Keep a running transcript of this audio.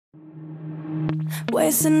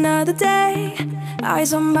waste another day,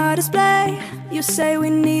 eyes on my display. You say we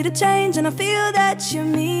need a change, and I feel that you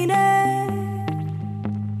mean it.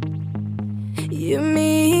 You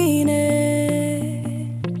mean it.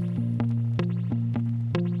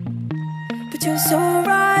 But you're so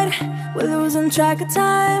right, we're losing track of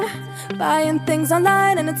time, buying things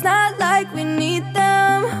online, and it's not like we need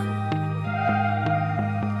them.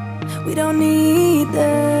 We don't need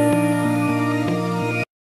them.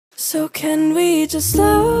 So can we just slow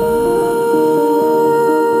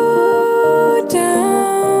down?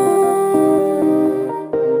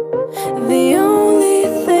 The only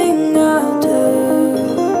thing I'll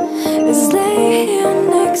do is lay here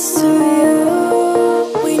next to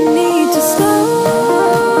you. We need to slow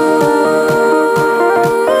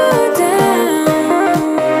down.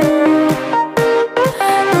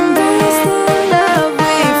 Embrace the love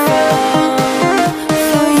we found.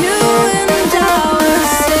 For you and I were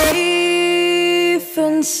safe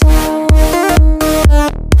and sound.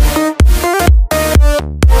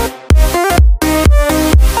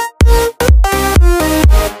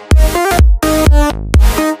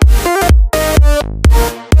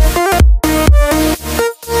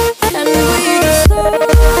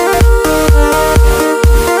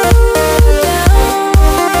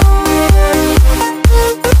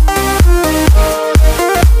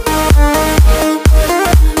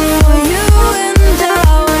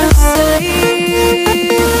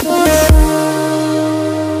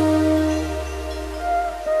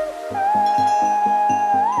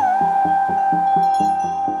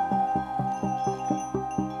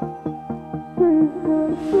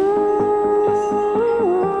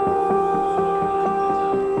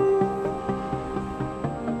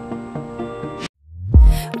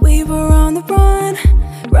 We were on the run,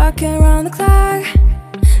 rocking around the clock.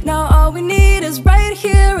 Now all we need is right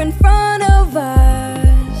here in front of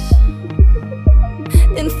us.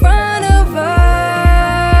 In front of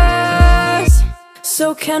us.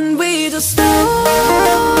 So can we just slow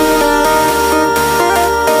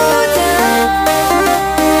down?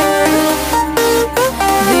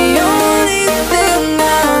 The only thing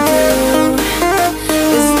I'll do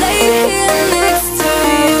is lay here next to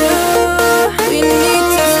you. We need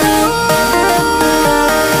to slow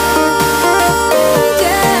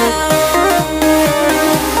down.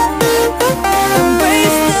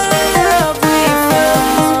 Embrace the love we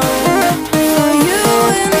found. For you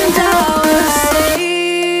and I were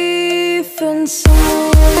safe and sound.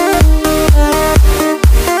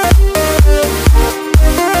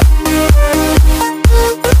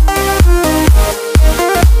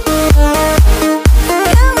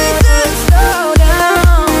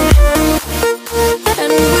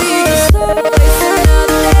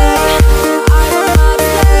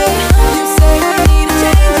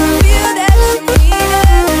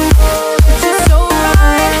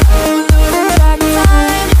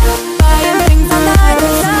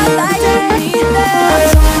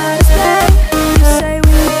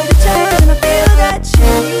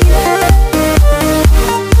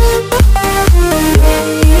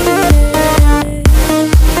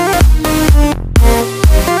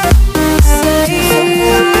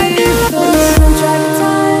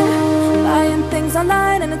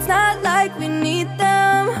 Online, and it's not like we need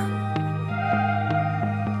them.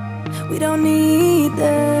 We don't need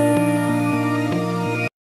them.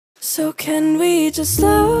 So can we just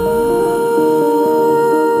slow